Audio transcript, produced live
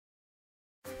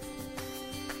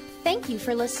Thank you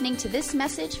for listening to this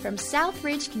message from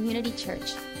Southridge Community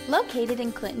Church, located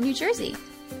in Clinton, New Jersey.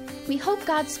 We hope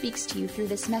God speaks to you through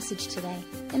this message today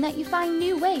and that you find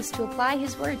new ways to apply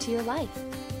His Word to your life.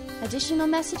 Additional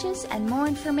messages and more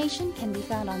information can be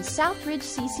found on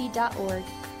southridgecc.org.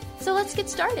 So let's get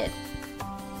started.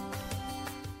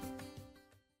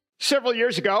 Several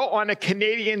years ago on a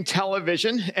Canadian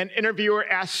television, an interviewer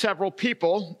asked several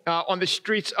people on the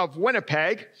streets of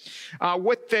Winnipeg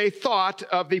what they thought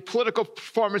of the political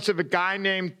performance of a guy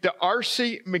named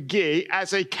D'Arcy McGee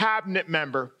as a cabinet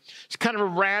member. It's kind of a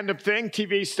random thing.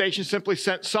 TV station simply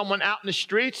sent someone out in the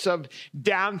streets of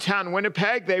downtown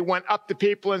Winnipeg. They went up to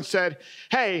people and said,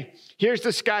 "Hey, here's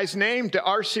this guy's name,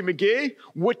 D'Arcy McGee.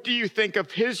 What do you think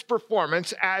of his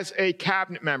performance as a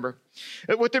cabinet member?"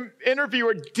 What the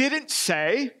interviewer didn't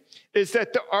say is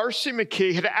that D'Arcy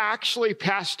McGee had actually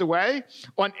passed away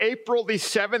on April the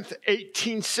 7th,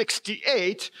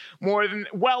 1868,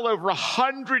 well over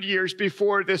 100 years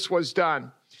before this was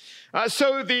done.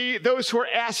 So those who were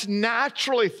asked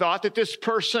naturally thought that this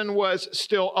person was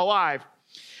still alive.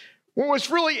 What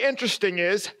was really interesting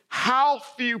is how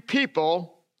few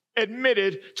people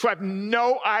admitted to have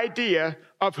no idea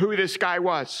of who this guy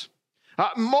was.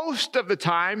 Most of the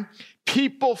time,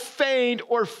 people feigned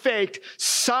or faked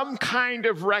some kind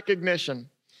of recognition.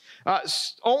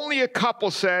 Only a couple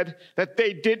said that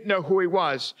they didn't know who he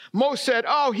was. Most said,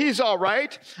 "Oh, he's all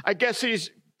right. I guess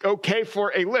he's okay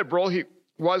for a liberal." He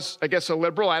was, I guess, a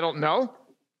liberal. I don't know.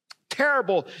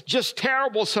 Terrible, just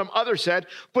terrible, some others said,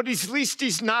 but at least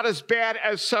he's not as bad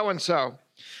as so-and-so.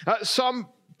 Some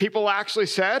people actually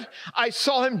said, "I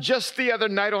saw him just the other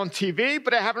night on TV,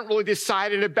 but I haven't really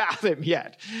decided about him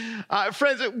yet."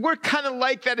 Friends, we're kind of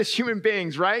like that as human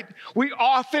beings, right? We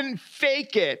often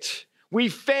fake it. We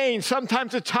feign.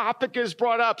 Sometimes a topic is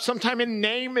brought up. Sometimes a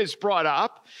name is brought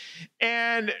up.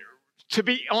 And to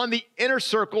be on the inner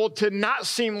circle, to not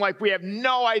seem like we have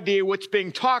no idea what's being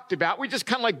talked about. We just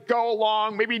kind of like go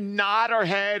along, maybe nod our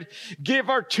head, give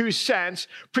our 2 cents,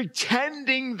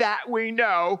 pretending that we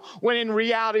know, when in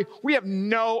reality, we have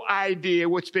no idea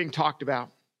what's being talked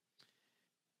about.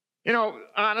 You know,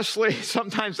 honestly,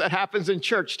 sometimes that happens in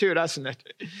church too, doesn't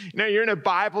it? You know, you're in a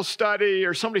Bible study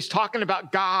or somebody's talking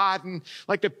about God and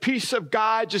like the peace of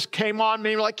God just came on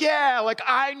me. And you're like, yeah, like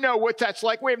I know what that's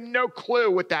like. We have no clue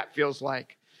what that feels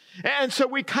like. And so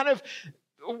we kind of,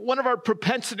 one of our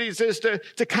propensities is to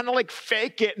kind of like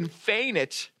fake it and feign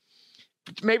it.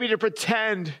 Maybe to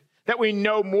pretend that we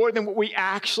know more than what we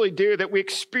actually do, that we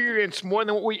experience more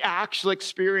than what we actually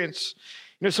experience.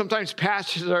 You know, sometimes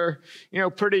pastors are,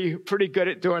 pretty good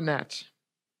at doing that.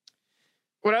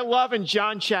 What I love in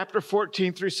John chapter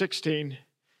 14 through 16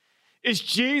 is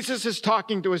Jesus is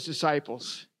talking to his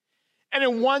disciples. And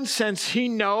in one sense, he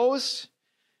knows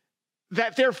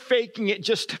that they're faking it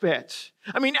just a bit.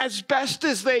 I mean, as best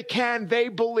as they can, they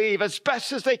believe, as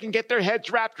best as they can get their heads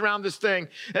wrapped around this thing,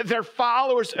 that they're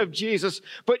followers of Jesus.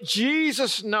 But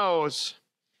Jesus knows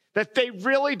that they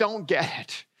really don't get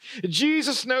it.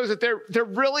 Jesus knows that they're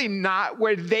really not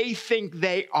where they think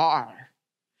they are.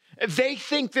 They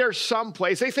think they're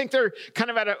someplace. They think they're kind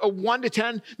of at a 1 to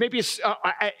 10, maybe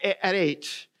at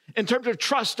 8, in terms of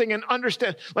trusting and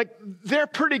understanding. Like, they're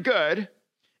pretty good.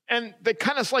 And they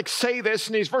kind of like say this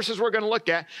in these verses we're going to look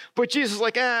at. But Jesus is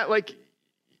like,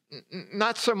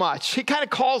 not so much. He kind of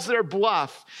calls their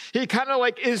bluff. He kind of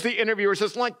like is the interviewer.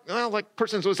 Says like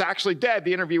person was actually dead.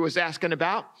 The interview was asking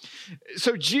about.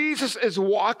 So Jesus is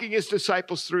walking his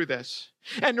disciples through this.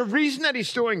 And the reason that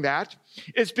he's doing that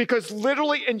is because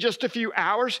literally in just a few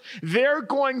hours, they're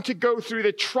going to go through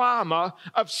the trauma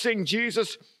of seeing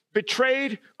Jesus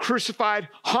betrayed, crucified,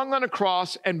 hung on a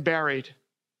cross, and buried.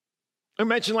 I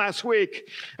mentioned last week,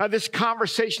 this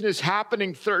conversation is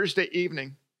happening Thursday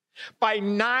evening. By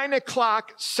 9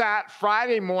 o'clock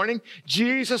Friday morning,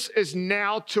 Jesus is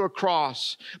nailed to a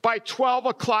cross. By 12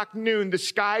 o'clock noon, the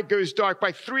sky goes dark.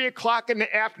 By 3 o'clock in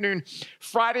the afternoon,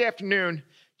 Friday afternoon,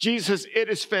 Jesus, it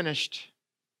is finished.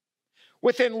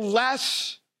 Within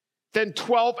less than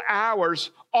 12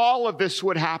 hours, all of this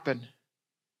would happen.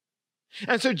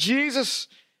 And so Jesus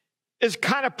is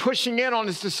kind of pushing in on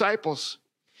his disciples.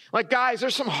 Like, guys,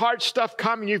 there's some hard stuff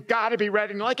coming. You've got to be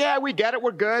ready. And they're like, yeah, we get it.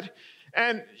 We're good.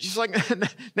 And she's like,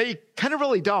 no, you kind of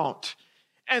really don't.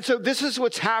 And so this is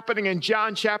what's happening in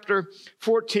John chapter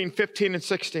 14, 15, and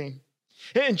 16.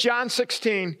 In John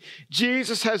 16,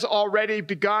 Jesus has already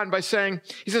begun by saying,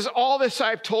 he says, all this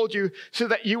I've told you so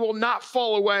that you will not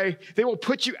fall away. They will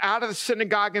put you out of the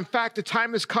synagogue. In fact, the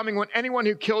time is coming when anyone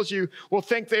who kills you will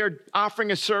think they are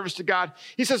offering a service to God.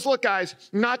 He says, look, guys,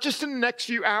 not just in the next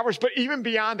few hours, but even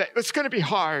beyond that, it's going to be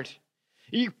hard.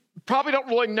 You probably don't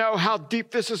really know how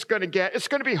deep this is going to get. It's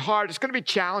going to be hard. It's going to be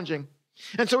challenging.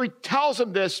 And so he tells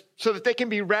them this so that they can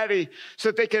be ready, so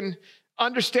that they can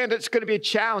understand that it's going to be a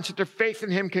challenge, that their faith in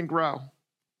him can grow.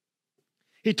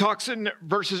 He talks in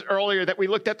verses earlier that we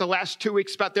looked at the last 2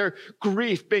 weeks about their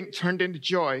grief being turned into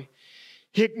joy.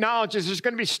 He acknowledges there's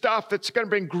going to be stuff that's going to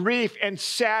bring grief and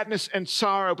sadness and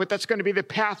sorrow, but that's going to be the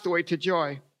pathway to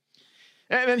joy.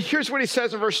 And then here's what he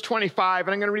says in verse 25,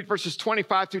 and I'm going to read verses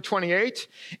 25 through 28.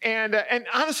 And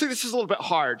honestly, this is a little bit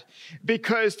hard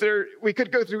because we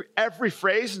could go through every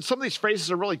phrase, and some of these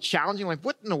phrases are really challenging. Like,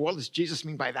 what in the world does Jesus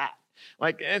mean by that?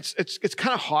 Like, it's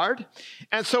kind of hard.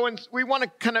 And so we want to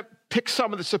kind of pick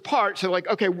some of this apart. So like,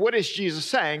 okay, what is Jesus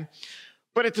saying?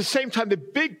 But at the same time, the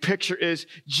big picture is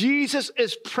Jesus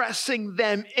is pressing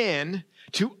them in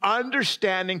to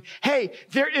understanding, hey,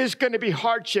 there is going to be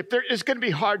hardship. There is going to be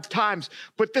hard times,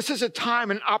 but this is a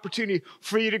time and an opportunity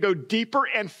for you to go deeper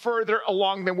and further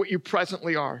along than what you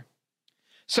presently are.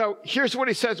 So here's what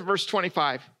he says in verse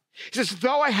 25. He says,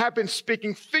 though I have been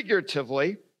speaking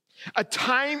figuratively, a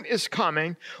time is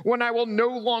coming when I will no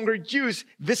longer use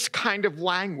this kind of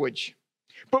language,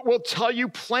 but will tell you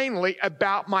plainly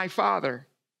about my Father.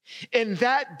 In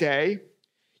that day,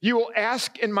 you will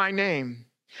ask in my name.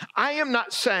 I am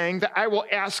not saying that I will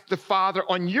ask the Father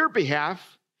on your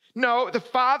behalf. No, the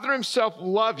Father himself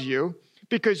loves you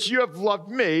because you have loved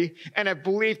me and have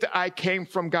believed that I came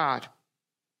from God.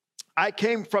 I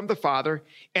came from the Father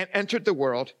and entered the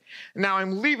world. Now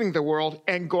I'm leaving the world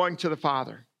and going to the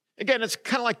Father. Again, it's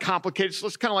kind of like complicated, so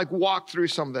let's kind of like walk through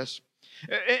some of this.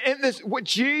 And this, what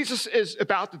Jesus is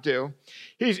about to do,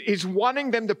 he's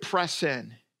wanting them to press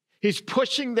in. He's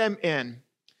pushing them in.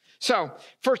 So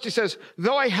first he says,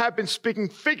 though I have been speaking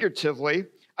figuratively,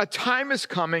 a time is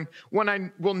coming when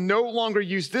I will no longer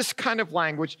use this kind of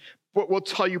language, but will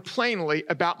tell you plainly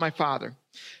about my Father.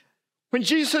 When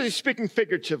Jesus says he's speaking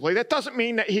figuratively, that doesn't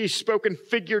mean that he's spoken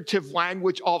figurative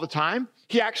language all the time.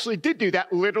 He actually did do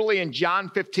that literally in John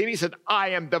 15. He said, I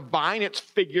am the vine. It's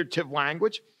figurative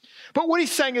language. But what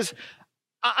he's saying is,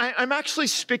 I'm actually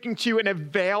speaking to you in a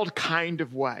veiled kind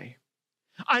of way.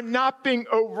 I'm not being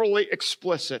overly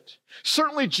explicit.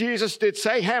 Certainly Jesus did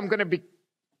say, hey, I'm going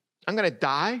to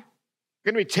die. I'm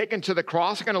going to be taken to the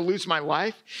cross. I'm going to lose my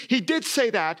life. He did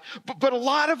say that. But a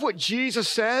lot of what Jesus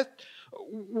said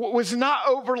was not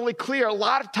overly clear. A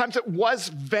lot of times it was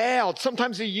veiled.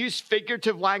 Sometimes he used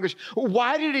figurative language.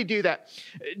 Why did he do that?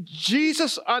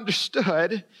 Jesus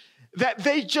understood that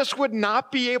they just would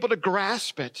not be able to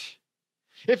grasp it.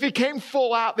 If he came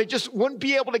full out, they just wouldn't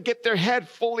be able to get their head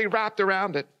fully wrapped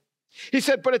around it. He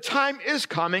said, but a time is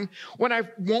coming when I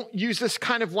won't use this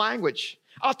kind of language.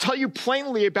 I'll tell you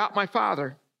plainly about my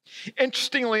Father.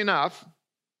 Interestingly enough,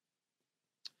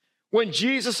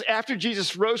 after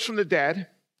Jesus rose from the dead,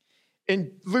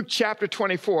 in Luke chapter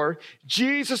 24,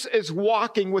 Jesus is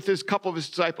walking with his couple of his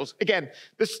disciples. Again,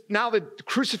 now the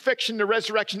crucifixion, the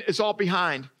resurrection is all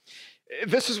behind.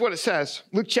 This is what it says,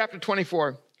 Luke chapter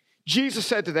 24. Jesus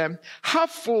said to them, how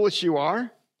foolish you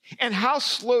are, and how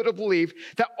slow to believe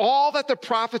that all that the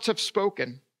prophets have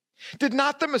spoken. Did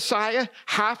not the Messiah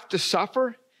have to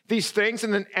suffer these things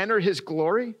and then enter his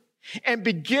glory? And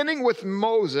beginning with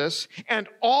Moses and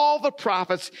all the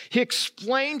prophets, he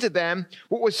explained to them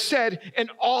what was said in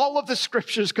all of the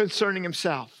scriptures concerning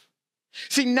himself.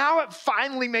 See, now it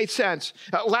finally made sense.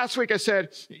 Last week I said,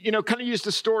 kind of used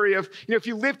the story of, if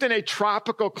you lived in a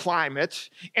tropical climate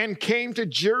and came to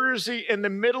Jersey in the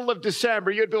middle of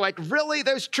December, you'd be like, really?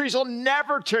 Those trees will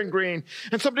never turn green.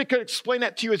 And somebody could explain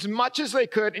that to you as much as they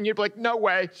could, and you'd be like, no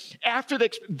way.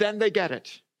 Then they get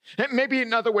it. And maybe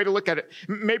another way to look at it,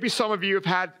 maybe some of you have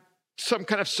had some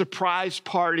kind of surprise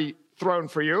party thrown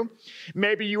for you.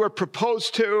 Maybe you were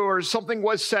proposed to, or something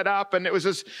was set up and it was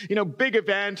this, big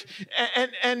event.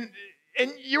 And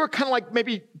you were kind of like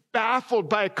maybe baffled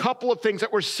by a couple of things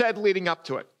that were said leading up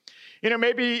to it.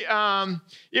 Maybe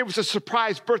it was a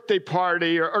surprise birthday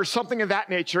party or something of that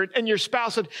nature. And your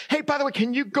spouse said, hey, by the way,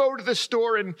 can you go to the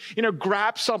store and,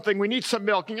 grab something? We need some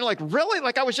milk. And you're like, really?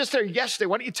 Like I was just there yesterday.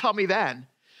 Why don't you tell me then?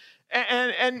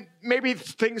 And maybe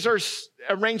things are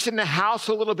arranged in the house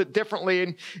a little bit differently.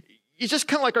 And you just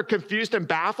kind of like are confused and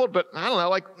baffled, but I don't know,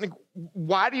 like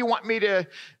why do you want me to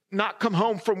not come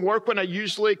home from work when I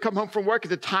usually come home from work at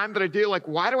the time that I do. Like,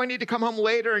 why do I need to come home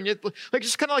later? And it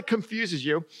just kind of like confuses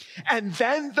you. And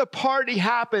then the party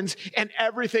happens and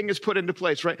everything is put into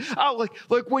place, right? Oh,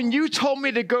 like when you told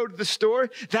me to go to the store,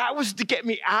 that was to get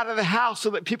me out of the house so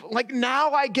that people, like,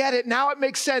 now I get it. Now it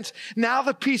makes sense. Now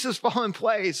the pieces fall in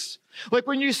place. Like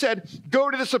when you said, go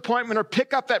to this appointment or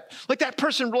pick up that, like that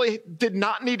person really did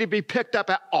not need to be picked up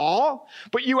at all,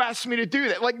 but you asked me to do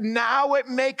that. Like now it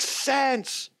makes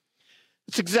sense.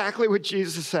 It's exactly what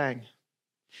Jesus is saying.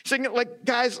 He's saying, like,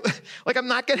 guys, like I'm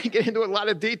not going to get into a lot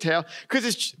of detail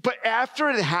but after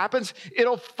it happens,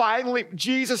 it'll finally,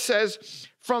 Jesus says,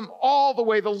 from all the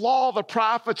way, the law, the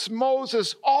prophets,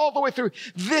 Moses, all the way through,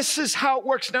 this is how it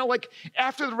works. Now, like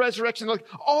after the resurrection, like,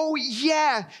 oh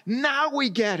yeah, now we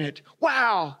get it.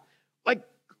 Wow. Like,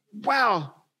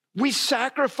 wow. We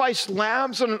sacrificed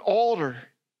lambs on an altar.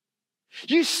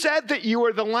 You said that you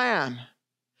were the lamb.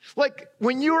 Like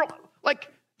when you were, like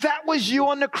that was you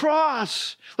on the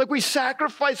cross. Like we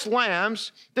sacrificed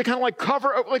lambs to kind of like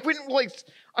cover, like we didn't like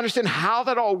understand how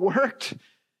that all worked.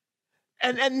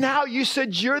 And now you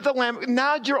said you're the lamb.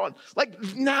 Now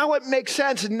now it makes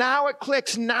sense. Now it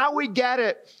clicks. Now we get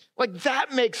it. Like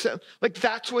that makes sense. Like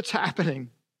that's what's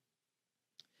happening.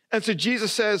 And so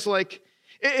Jesus says, like,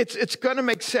 it's going to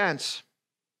make sense.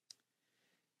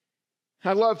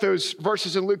 I love those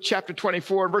verses in Luke chapter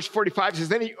 24 and verse 45 says,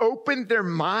 then he opened their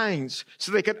minds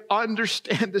so they could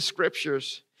understand the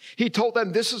scriptures. He told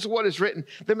them, this is what is written.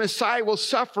 The Messiah will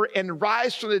suffer and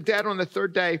rise from the dead on the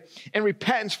third day, and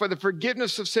repentance for the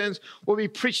forgiveness of sins will be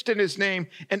preached in his name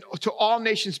and to all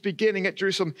nations beginning at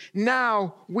Jerusalem.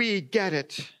 Now we get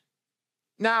it.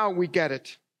 Now we get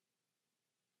it.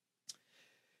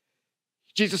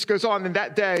 Jesus goes on, in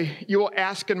that day you will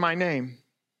ask in my name.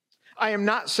 I am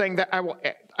not saying that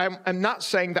I'm not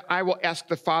saying that I will ask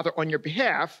the Father on your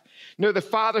behalf. No, the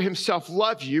Father himself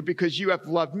loves you because you have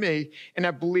loved me and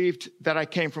have believed that I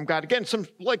came from God. Again, some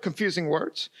like confusing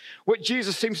words. What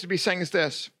Jesus seems to be saying is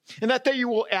this. In that day you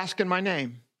will ask in my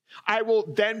name. I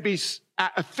will then be an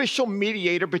official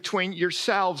mediator between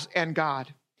yourselves and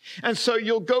God. And so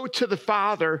you'll go to the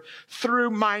Father through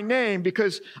my name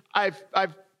because I've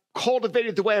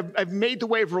cultivated the way, I've made the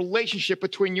way of relationship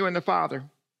between you and the Father.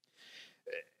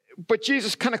 But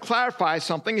Jesus kind of clarifies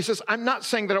something. He says, I'm not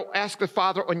saying that I'll ask the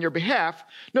Father on your behalf.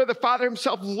 No, the Father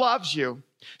himself loves you.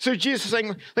 So Jesus is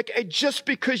saying, like, just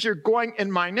because you're going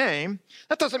in my name,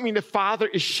 that doesn't mean the Father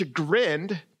is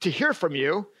chagrined to hear from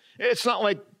you. It's not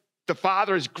like the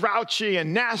Father is grouchy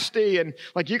and nasty and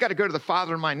like, you got to go to the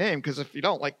Father in my name because if you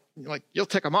don't, like you'll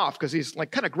tick him off because he's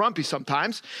like kind of grumpy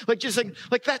sometimes. Like just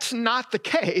like that's not the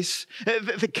case.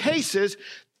 The case is,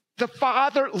 the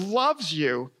Father loves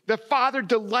you. The Father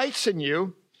delights in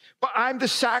you, but I'm the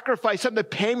sacrifice. I'm the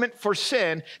payment for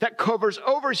sin that covers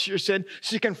over your sin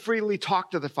so you can freely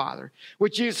talk to the Father.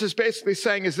 What Jesus is basically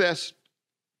saying is this.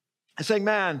 He's saying,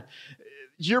 man,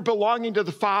 your belonging to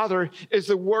the Father is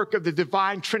the work of the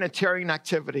divine Trinitarian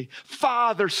activity.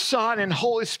 Father, Son, and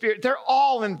Holy Spirit, they're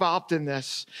all involved in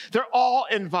this. They're all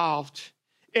involved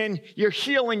in your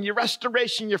healing, your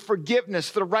restoration, your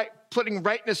forgiveness, putting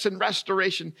rightness and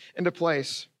restoration into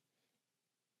place.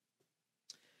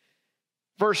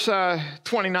 Verse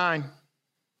 29.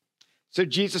 So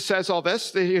Jesus says all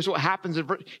this. Here's what happens.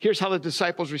 Here's how the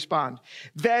disciples respond.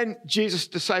 Then Jesus'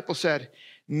 disciples said,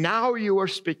 now you are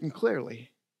speaking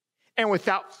clearly and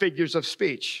without figures of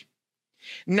speech.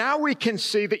 Now we can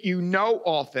see that you know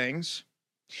all things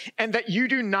and that you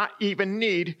do not even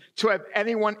need to have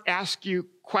anyone ask you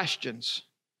questions.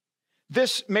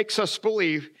 This makes us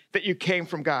believe that you came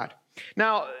from God.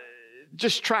 Now,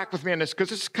 just track with me on this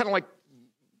because it's kind of like,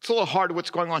 it's a little hard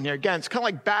what's going on here. Again, it's kind of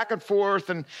like back and forth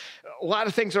and a lot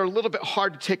of things are a little bit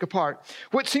hard to take apart.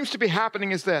 What seems to be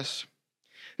happening is this.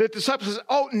 The disciples say,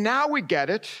 oh, now we get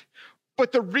it.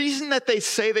 But the reason that they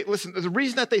say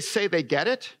they get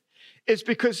it is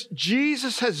because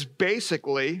Jesus has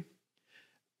basically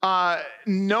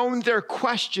known their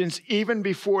questions even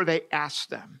before they ask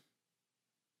them.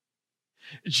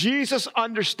 Jesus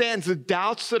understands the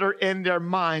doubts that are in their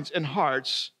minds and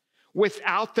hearts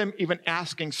without them even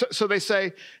asking. So they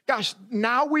say, gosh,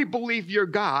 now we believe you're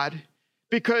God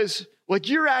because like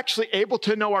you're actually able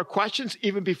to know our questions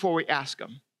even before we ask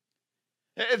them.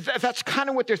 That's kind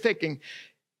of what they're thinking,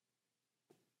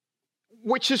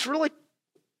 which is really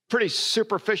pretty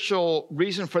superficial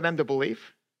reason for them to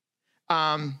believe.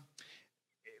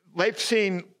 They've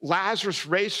seen Lazarus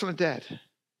raised from the dead.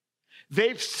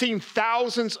 They've seen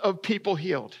thousands of people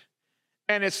healed.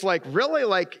 And it's like, really?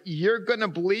 Like, you're going to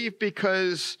believe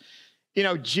because, you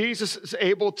know, Jesus is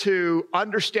able to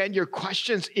understand your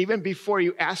questions even before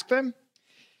you ask them?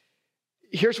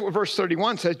 here's what verse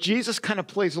 31 says. Jesus kind of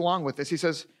plays along with this. He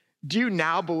says, do you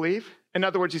now believe? In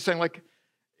other words, he's saying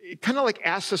kind of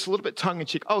asks us a little bit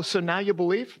tongue-in-cheek, oh, so now you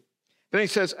believe? Then he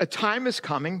says, a time is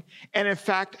coming, and in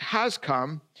fact has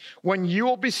come, when you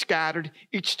will be scattered,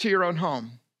 each to your own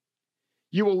home.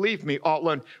 You will leave me all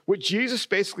alone. What Jesus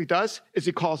basically does is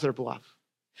he calls their bluff.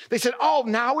 They said, oh,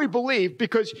 now we believe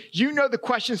because you know the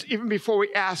questions even before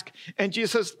we ask. And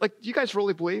Jesus says, do you guys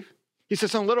really believe? He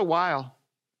says, in a little while,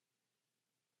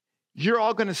 you're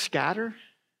all going to scatter,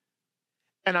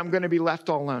 and I'm going to be left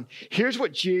all alone. Here's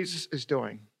what Jesus is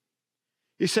doing.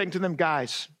 He's saying to them,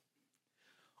 guys,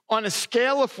 on a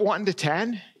scale of 1 to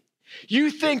 10, you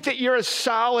think that you're a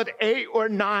solid 8 or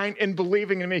 9 in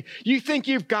believing in me. You think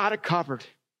you've got it covered.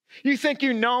 You think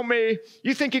you know me.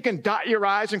 You think you can dot your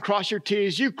I's and cross your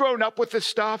T's. You've grown up with this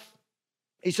stuff.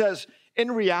 He says,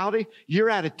 in reality, you're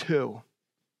at a 2.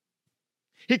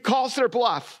 He calls their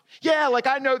bluff. Yeah,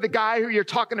 I know the guy who you're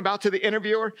talking about to the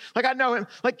interviewer. I know him.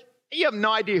 You have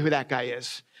no idea who that guy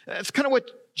is. That's kind of what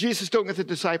Jesus is doing with the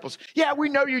disciples. Yeah, we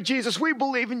know you, Jesus. We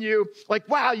believe in you.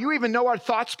 Wow, you even know our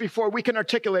thoughts before we can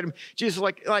articulate them. Jesus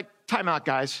is time out,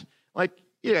 guys.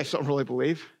 You guys don't really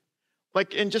believe.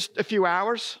 In just a few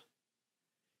hours,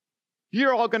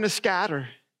 you're all going to scatter,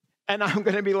 and I'm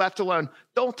going to be left alone.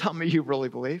 Don't tell me you really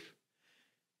believe.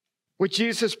 What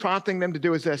Jesus is prompting them to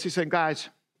do is this. He's saying, guys,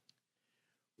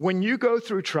 when you go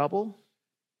through trouble,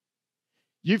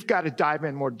 you've got to dive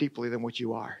in more deeply than what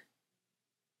you are.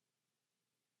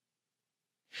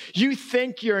 You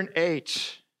think you're an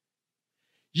 8.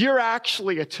 You're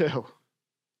actually a 2.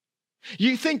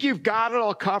 You think you've got it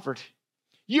all covered.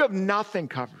 You have nothing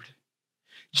covered.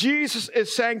 Jesus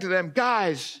is saying to them,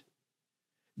 guys,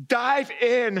 dive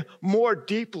in more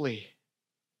deeply.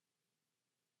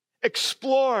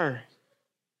 Explore.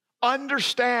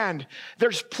 Understand.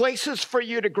 There's places for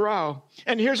you to grow.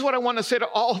 And here's what I want to say to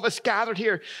all of us gathered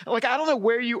here. I don't know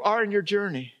where you are in your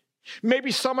journey. Maybe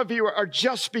some of you are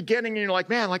just beginning and you're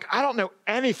man, I don't know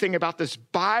anything about this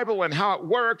Bible and how it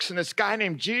works and this guy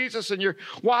named Jesus, and you're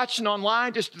watching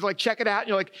online just to check it out. And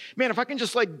you're man, if I can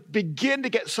just begin to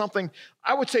get something,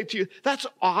 I would say to you, that's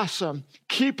awesome.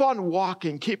 Keep on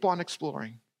walking, keep on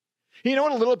exploring. You know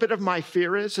what a little bit of my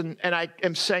fear is? And I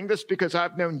am saying this because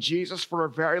I've known Jesus for a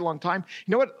very long time.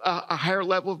 You know what a higher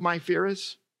level of my fear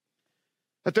is?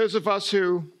 That those of us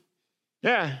who,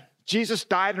 Jesus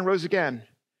died and rose again.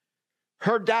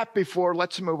 Heard that before,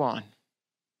 let's move on.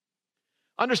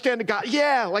 Understand the God.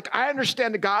 Yeah, I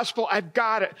understand the gospel. I've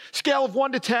got it. Scale of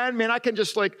 1 to 10, man, I can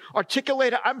just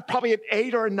articulate it. I'm probably an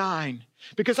 8 or a 9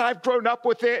 because I've grown up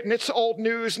with it and it's old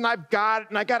news and I've got it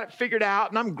and I got it figured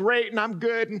out and I'm great and I'm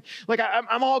good and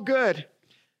I'm all good.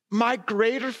 My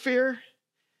greater fear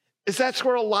is that's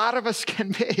where a lot of us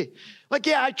can be.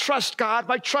 I trust God.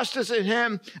 My trust is in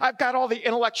him. I've got all the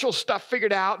intellectual stuff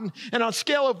figured out. And on a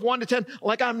scale of 1 to 10,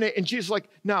 and Jesus is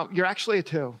no, you're actually a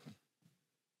 2.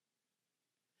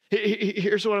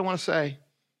 Here's what I want to say.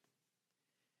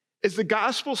 Is the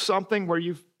gospel something where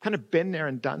you've kind of been there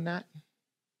and done that?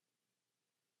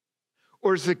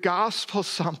 Or is the gospel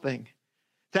something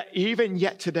that even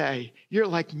yet today, you're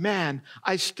man,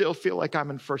 I still feel like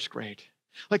I'm in first grade?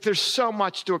 There's so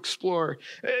much to explore.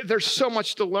 There's so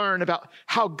much to learn about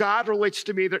how God relates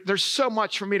to me. There's so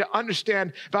much for me to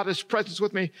understand about his presence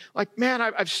with me. Man,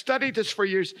 I've studied this for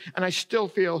years, and I still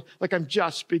feel like I'm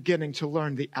just beginning to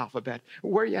learn the alphabet.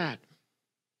 Where are you at?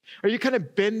 Are you kind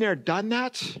of been there, done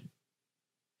that?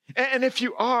 And if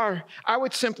you are, I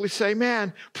would simply say,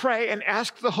 man, pray and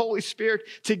ask the Holy Spirit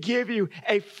to give you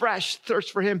a fresh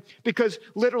thirst for him, because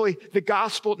literally the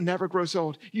gospel never grows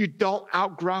old. You don't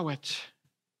outgrow it.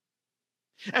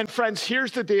 And friends,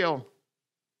 here's the deal.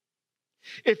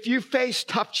 If you face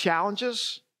tough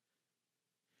challenges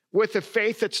with a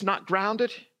faith that's not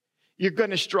grounded, you're going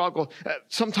to struggle.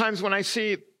 Sometimes when I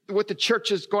see what the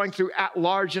church is going through at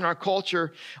large in our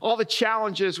culture, all the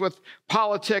challenges with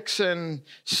politics and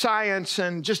science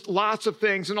and just lots of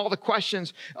things and all the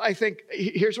questions, I think,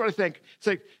 here's what I think.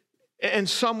 It's in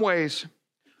some ways,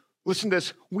 listen to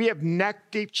this, we have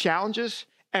neck-deep challenges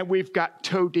and we've got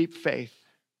toe-deep faith.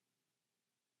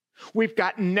 We've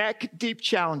got neck-deep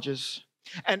challenges,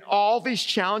 and all these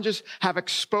challenges have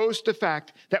exposed the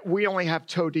fact that we only have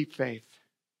toe-deep faith.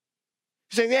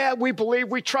 Saying, yeah, we believe,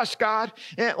 we trust God.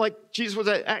 And Jesus was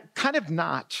kind of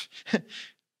not.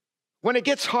 When it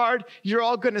gets hard, you're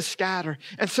all going to scatter.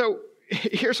 And so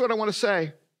here's what I want to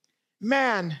say.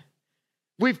 Man,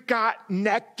 we've got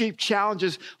neck-deep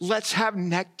challenges. Let's have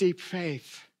neck-deep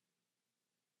faith.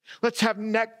 Let's have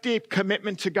neck-deep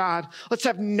commitment to God. Let's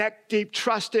have neck-deep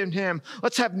trust in him.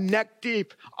 Let's have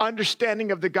neck-deep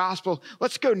understanding of the gospel.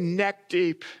 Let's go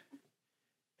neck-deep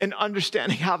in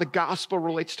understanding how the gospel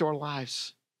relates to our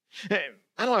lives.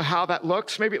 I don't know how that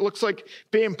looks. Maybe it looks like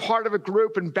being part of a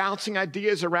group and bouncing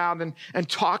ideas around and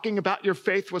talking about your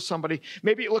faith with somebody.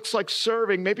 Maybe it looks like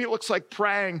serving. Maybe it looks like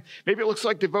praying. Maybe it looks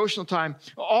like devotional time.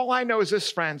 All I know is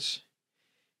this, friends.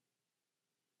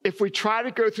 If we try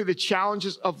to go through the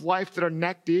challenges of life that are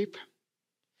neck deep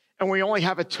and we only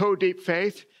have a toe deep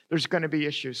faith, there's going to be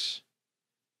issues.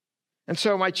 And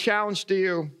so my challenge to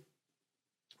you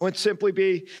would simply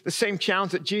be the same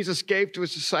challenge that Jesus gave to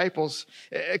his disciples,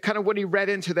 kind of what he read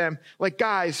into them. Like,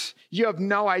 guys, you have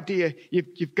no idea.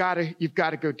 You've got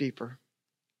to go deeper.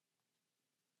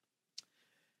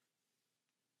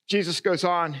 Jesus goes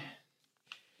on.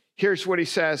 Here's what he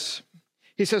says.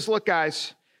 He says, look,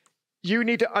 guys, you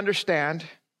need to understand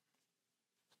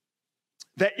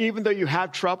that even though you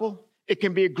have trouble, it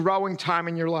can be a growing time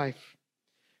in your life.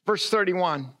 Verse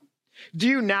 31. Do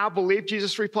you now believe,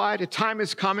 Jesus replied, a time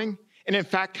is coming, and in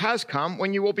fact has come,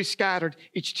 when you will be scattered,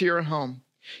 each to your own home.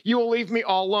 You will leave me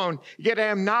all alone, yet I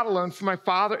am not alone, for my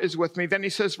Father is with me. Then he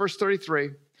says, verse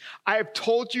 33, I have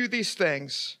told you these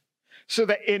things so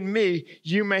that in me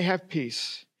you may have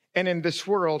peace, and in this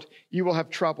world you will have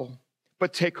trouble.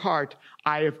 But take heart,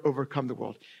 I have overcome the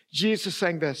world. Jesus is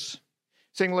saying this,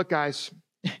 saying, look, guys,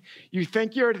 you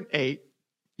think you're at an 8,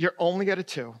 you're only at a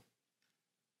 2.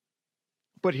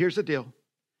 But here's the deal.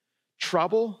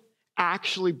 Trouble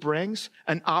actually brings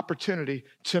an opportunity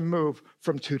to move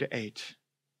from 2 to 8.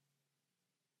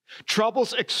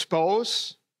 Troubles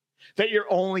expose that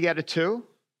you're only at a 2,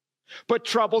 but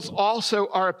troubles also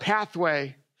are a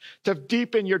pathway to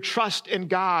deepen your trust in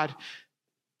God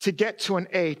to get to an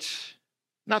 8.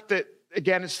 Not that,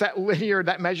 again, it's that linear,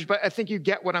 that measure, but I think you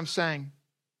get what I'm saying.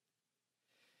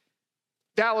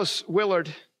 Dallas Willard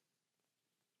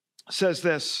says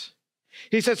this.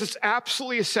 He says it's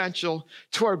absolutely essential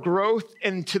to our growth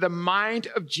into the mind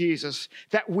of Jesus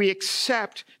that we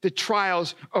accept the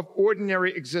trials of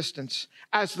ordinary existence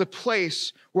as the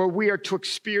place where we are to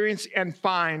experience and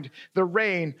find the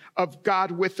reign of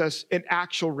God with us in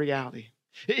actual reality.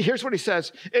 Here's what he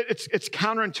says. It's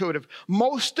counterintuitive.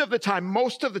 Most of the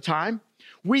time,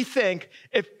 we think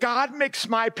if God makes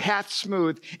my path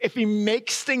smooth, if he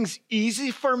makes things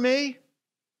easy for me,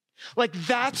 like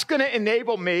that's going to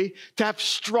enable me to have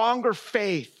stronger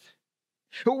faith.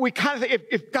 We kind of think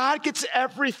if God gets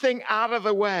everything out of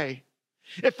the way,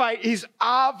 he's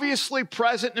obviously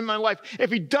present in my life,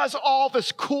 if he does all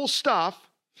this cool stuff,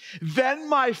 then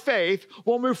my faith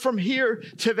will move from here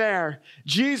to there.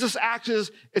 Jesus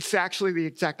it's actually the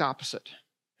exact opposite.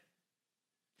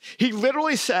 He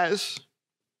literally says,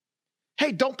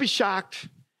 hey, don't be shocked.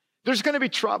 There's going to be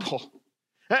trouble.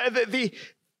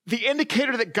 The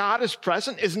indicator that God is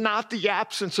present is not the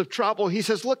absence of trouble. He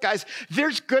says, look, guys,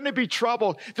 there's going to be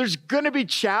trouble. There's going to be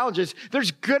challenges.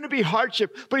 There's going to be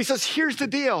hardship. But he says, here's the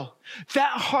deal.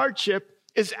 That hardship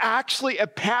is actually a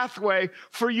pathway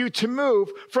for you to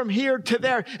move from here to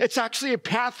there. It's actually a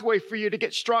pathway for you to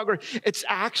get stronger. It's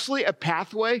actually a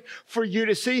pathway for you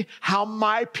to see how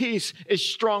my peace is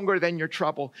stronger than your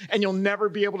trouble. And you'll never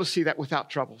be able to see that without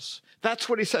troubles. That's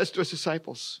what he says to his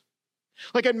disciples.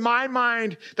 Like in my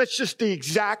mind, that's just the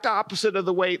exact opposite of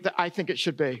the way that I think it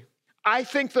should be. I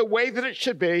think the way that it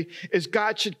should be is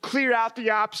God should clear out the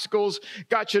obstacles.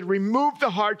 God should remove the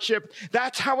hardship.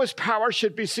 That's how his power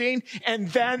should be seen. And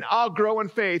then I'll grow in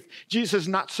faith. Jesus,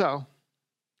 not so.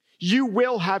 You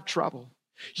will have trouble.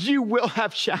 You will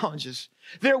have challenges.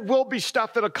 There will be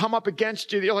stuff that'll come up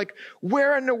against you. You're like,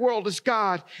 where in the world is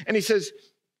God? And he says,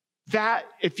 that,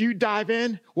 if you dive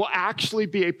in, will actually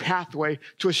be a pathway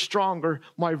to a stronger,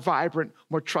 more vibrant,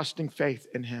 more trusting faith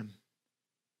in him.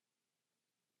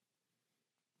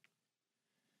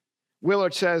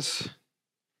 Willard says,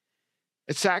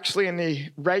 it's actually in the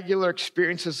regular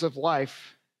experiences of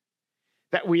life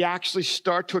that we actually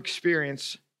start to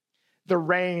experience the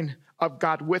reign of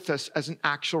God with us as an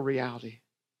actual reality.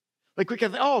 Like we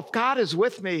can think, oh, if God is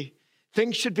with me,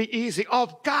 things should be easy. Oh,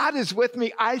 if God is with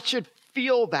me, I should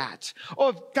feel that. Oh,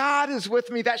 if God is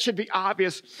with me, that should be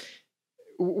obvious.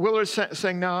 Willard's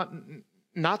saying, no,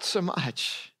 not so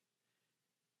much.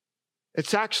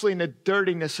 It's actually in the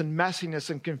dirtiness and messiness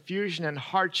and confusion and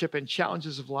hardship and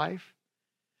challenges of life.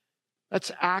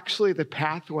 That's actually the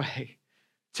pathway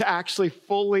to actually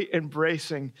fully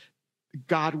embracing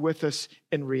God with us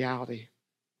in reality.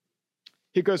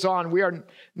 He goes on, we are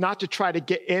not to try to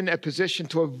get in a position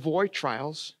to avoid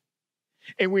trials,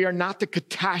 and we are not to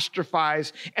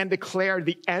catastrophize and declare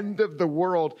the end of the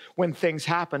world when things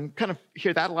happen. Kind of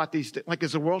hear that a lot these days. Like,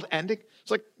 is the world ending?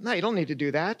 It's like, no, you don't need to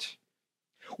do that.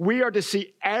 We are to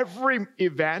see every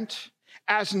event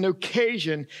as an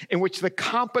occasion in which the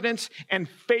competence and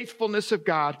faithfulness of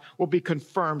God will be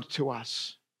confirmed to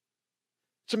us.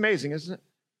 It's amazing, isn't it?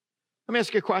 Let me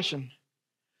ask you a question.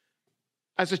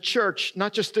 As a church,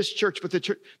 not just this church, but the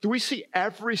church, do we see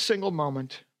every single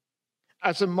moment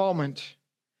as a moment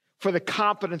for the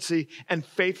competency and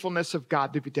faithfulness of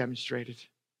God to be demonstrated?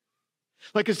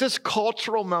 Like, is this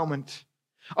cultural moment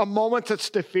a moment that's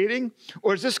defeating?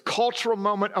 Or is this cultural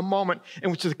moment a moment in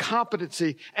which the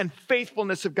competency and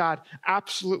faithfulness of God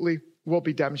absolutely will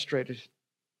be demonstrated?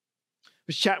 I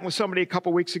was chatting with somebody a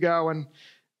couple weeks ago, and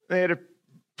they had a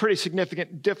pretty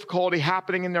significant difficulty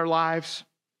happening in their lives,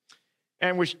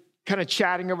 and was kind of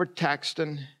chatting over text,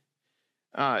 and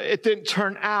it didn't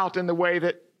turn out in the way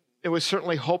that it was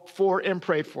certainly hoped for and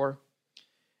prayed for.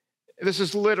 This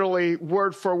is literally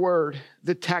word for word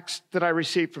the text that I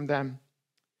received from them.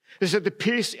 They said, the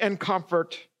peace and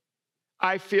comfort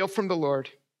I feel from the Lord,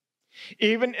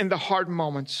 even in the hard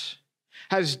moments,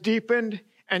 has deepened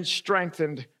and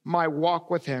strengthened my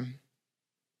walk with him.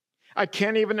 I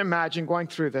can't even imagine going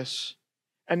through this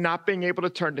and not being able to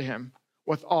turn to him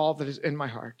with all that is in my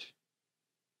heart.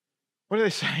 What are they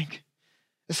saying?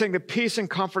 They're saying the peace and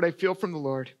comfort I feel from the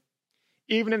Lord,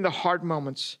 even in the hard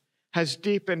moments, has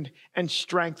deepened and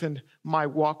strengthened my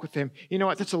walk with him. You know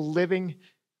what? That's a living,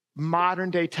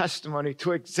 modern-day testimony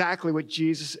to exactly what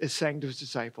Jesus is saying to his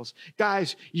disciples.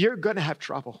 Guys, you're going to have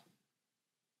trouble.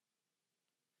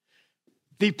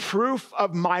 The proof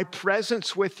of my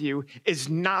presence with you is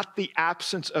not the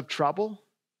absence of trouble.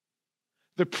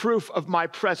 The proof of my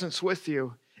presence with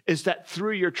you is that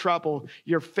through your trouble,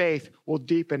 your faith will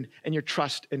deepen and your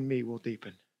trust in me will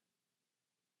deepen.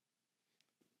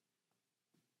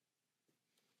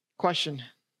 Question.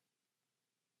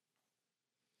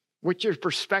 What's your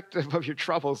perspective of your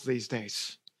troubles these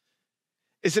days?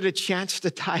 Is it a chance to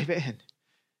dive in?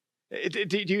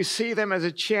 Do you see them as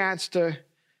a chance to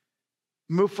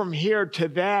move from here to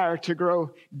there to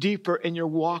grow deeper in your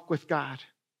walk with God?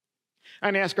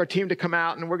 I'm going to ask our team to come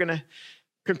out, and we're going to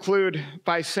conclude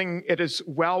by singing, It Is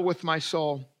Well With My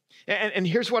Soul. And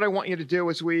here's what I want you to do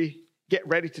as we get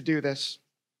ready to do this.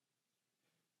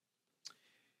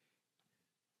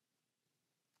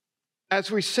 As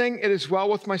we sing, It Is Well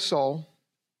With My Soul,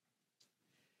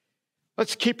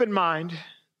 let's keep in mind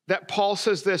that Paul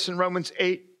says this in Romans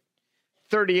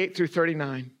 8:38 through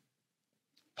 39.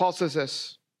 Paul says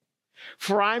this,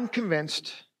 for I'm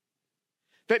convinced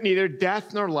that neither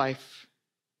death nor life,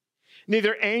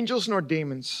 neither angels nor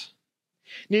demons,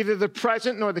 neither the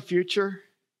present nor the future,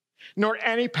 nor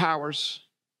any powers,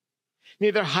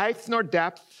 neither height nor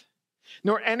depth,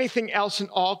 nor anything else in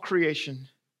all creation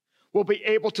will be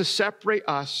able to separate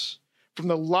us from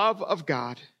the love of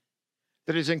God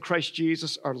that is in Christ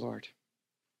Jesus our Lord.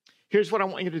 Here's what I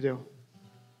want you to do.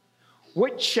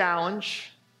 What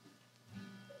challenge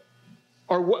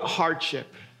or what hardship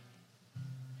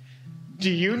do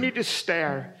you need to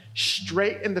stare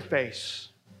straight in the face?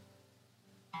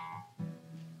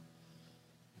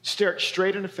 Stare it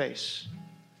straight in the face.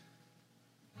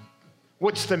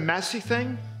 What's the messy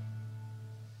thing?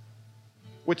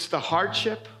 What's the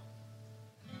hardship?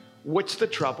 What's the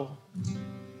trouble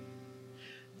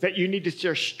that you need to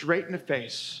stare straight in the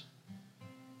face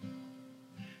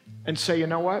and say, you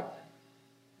know what?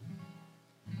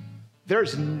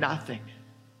 There's nothing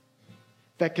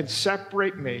that can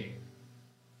separate me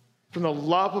from the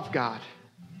love of God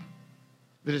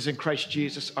that is in Christ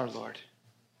Jesus our Lord.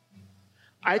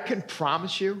 I can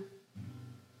promise you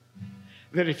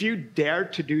that if you dare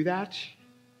to do that,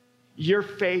 your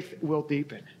faith will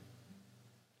deepen.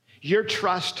 Your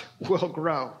trust will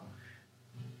grow.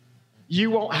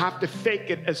 You won't have to fake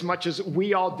it as much as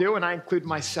we all do, and I include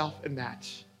myself in that.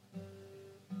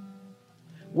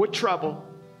 What trouble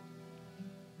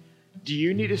do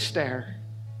you need to stare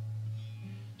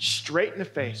straight in the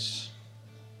face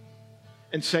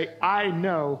and say, I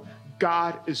know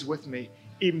God is with me,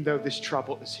 even though this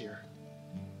trouble is here?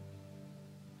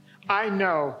 I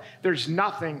know there's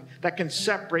nothing that can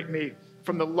separate me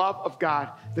from the love of God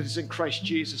that is in Christ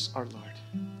Jesus our Lord.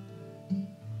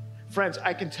 Friends,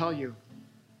 I can tell you,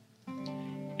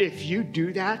 if you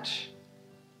do that,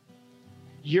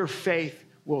 your faith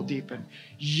will deepen.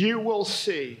 You will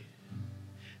see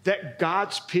that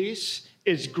God's peace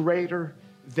is greater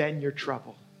than your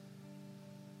trouble.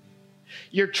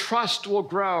 Your trust will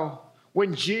grow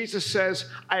when Jesus says,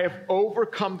 I have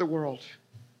overcome the world.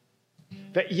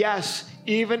 That yes,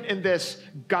 even in this,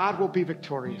 God will be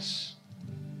victorious.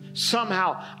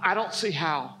 Somehow, I don't see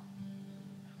how,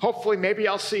 Hopefully, maybe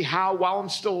I'll see how while I'm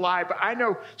still alive, but I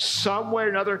know some way or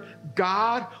another,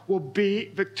 God will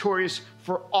be victorious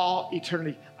for all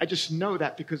eternity. I just know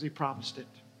that because he promised it.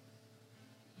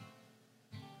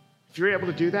 If you're able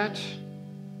to do that,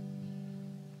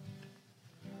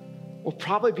 we'll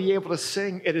probably be able to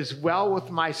sing "It Is Well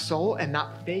With My Soul" and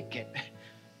not fake it.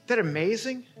 Isn't that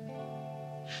amazing?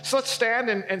 So let's stand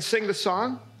and sing the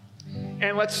song.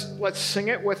 And let's sing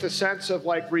it with a sense of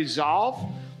like resolve.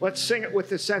 Let's sing it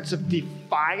with a sense of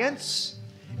defiance.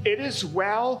 It is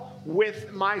well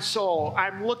with my soul.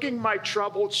 I'm looking my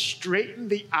trouble straight in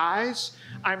the eyes.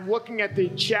 I'm looking at the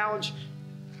challenge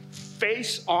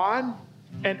face on.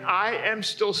 And I am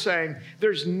still saying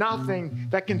there's nothing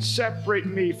that can separate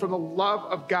me from the love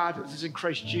of God that is in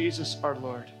Christ Jesus our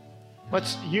Lord.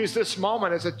 Let's use this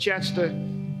moment as a chance to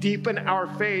deepen our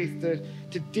faith,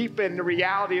 to deepen the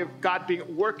reality of God being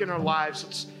at work in our lives.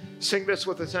 Let's sing this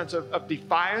with a sense of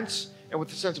defiance and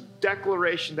with a sense of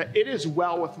declaration that it is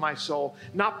well with my soul,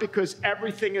 not because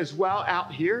everything is well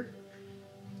out here,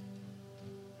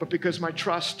 but because my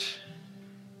trust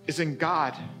is in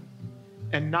God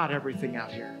and not everything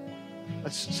out here.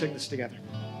 Let's sing this together.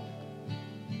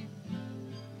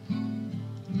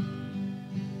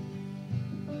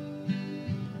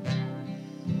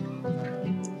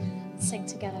 Sing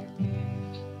together.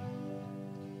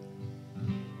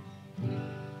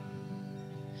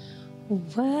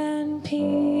 When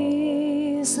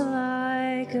peace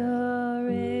like a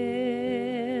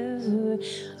river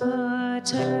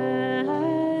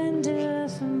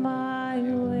attendeth my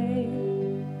way,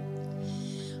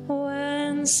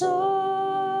 when sorrow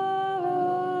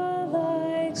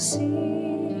like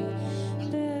sea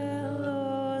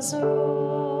billows roll,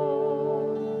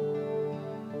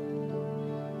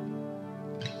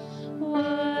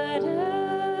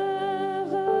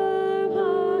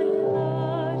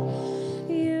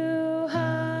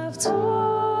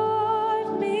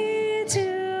 taught me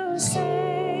to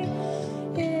say,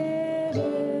 it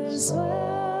is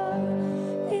well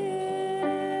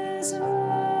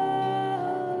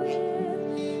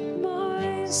with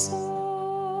my soul.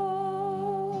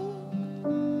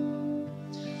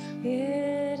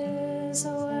 It is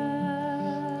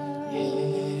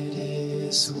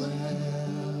well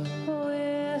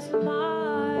with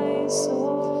my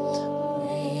soul.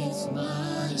 With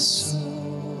my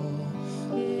soul.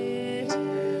 It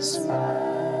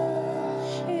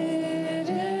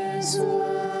is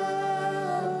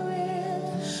well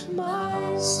with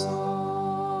my soul.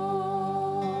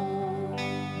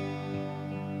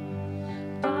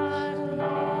 But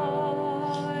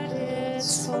Lord,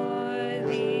 it's for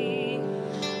thee,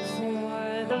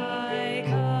 for thy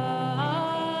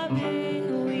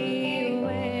coming we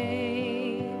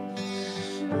wait.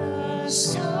 The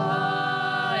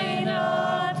sign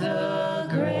of the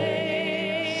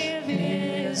grave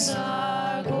is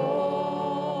our goal.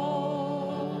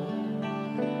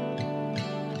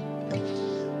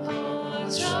 Oh,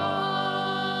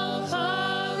 trump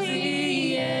of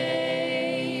the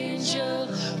angel,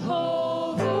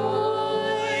 oh,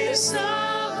 voice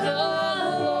of the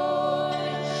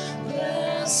Lord,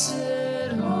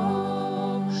 blessed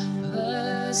home,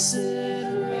 blessed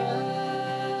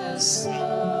rest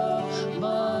of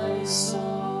my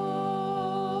soul.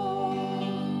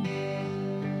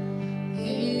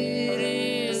 It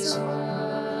is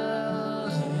well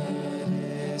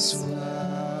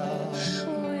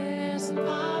with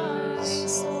my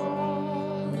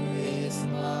soul, with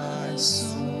my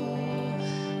soul.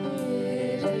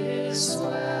 It is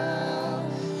well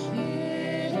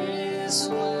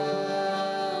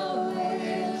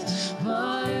with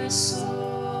my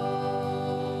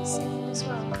soul. Sing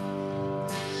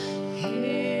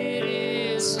it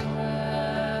as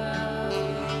well.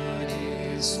 It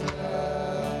is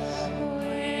well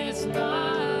with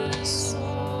my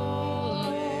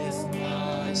soul, with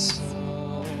my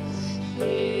soul.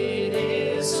 It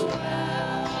is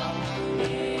well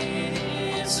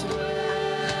with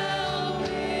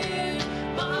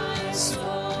my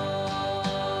soul.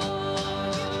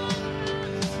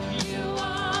 You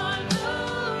are the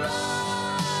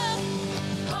rock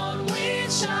on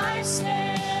which I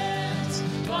stand.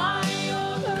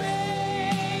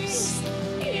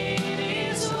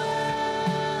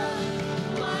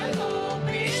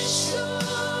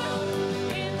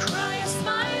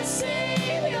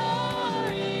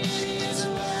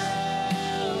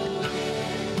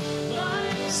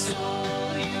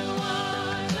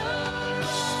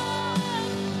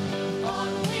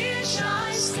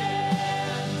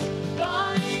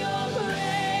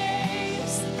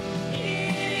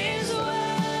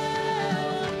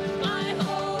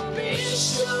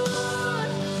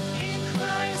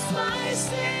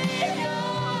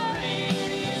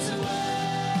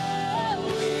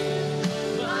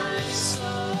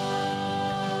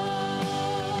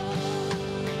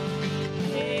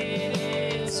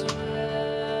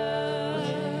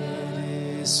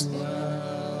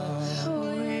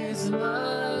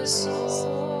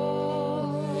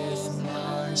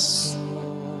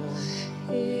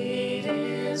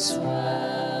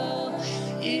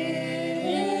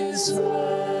 is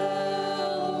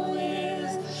well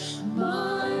with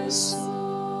my soul.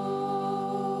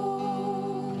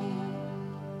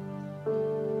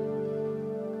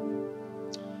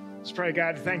 Let's pray.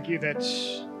 God, thank you that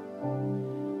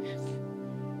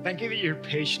you're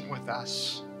patient with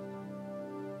us.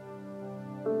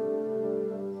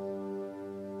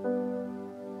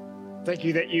 Thank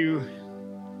you that you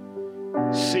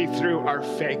see through our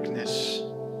fakeness.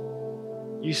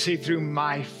 You see through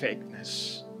my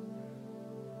fakeness.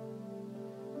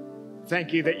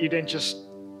 Thank you that you didn't just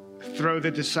throw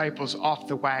the disciples off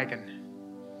the wagon.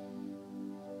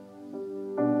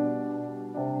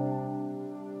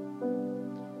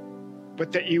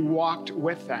 But that you walked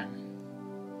with them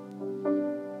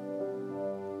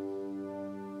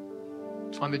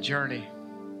on the journey.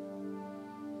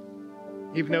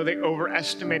 Even though they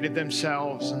overestimated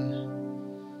themselves and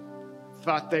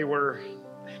thought they were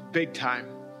big time,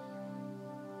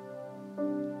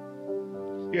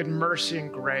 you had mercy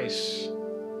and grace.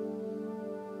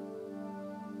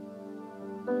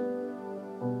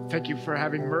 Thank you for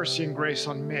having mercy and grace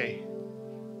on me,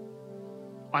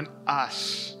 on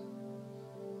us.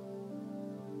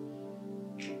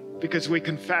 Because we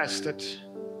confess that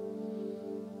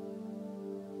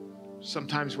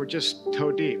sometimes we're just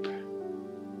toe deep.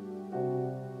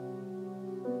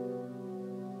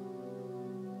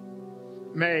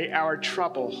 May our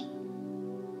trouble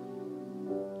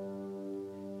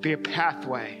be a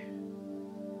pathway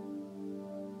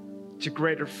to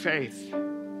greater faith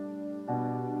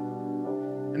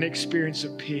and the experience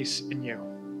of peace in you.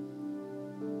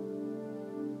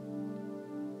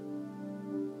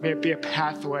 May it be a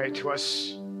pathway to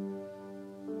us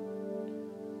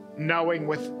knowing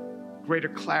with greater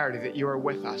clarity that you are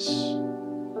with us,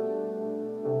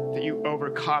 that you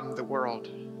overcome the world.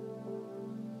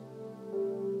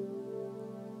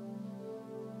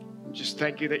 Just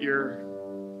thank you that you're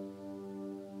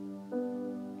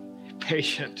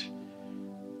patient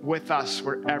with us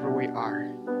wherever we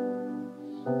are.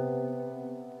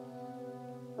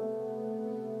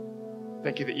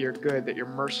 Thank you that you're good, that you're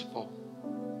merciful,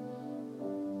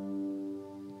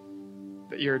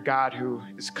 that you're a God who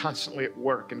is constantly at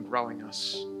work and growing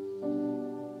us.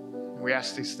 And we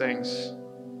ask these things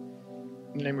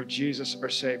in the name of Jesus, our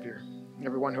Savior. And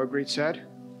everyone who agreed said,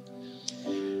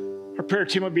 our prayer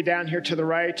team will be down here to the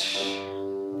right.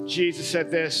 Jesus said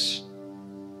this,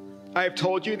 I have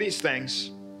told you these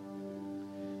things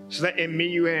so that in me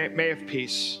you may have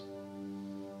peace.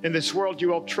 In this world you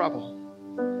will have trouble.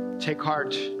 Take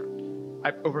heart,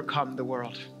 I've overcome the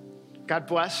world. God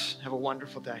bless. Have a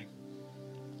wonderful day.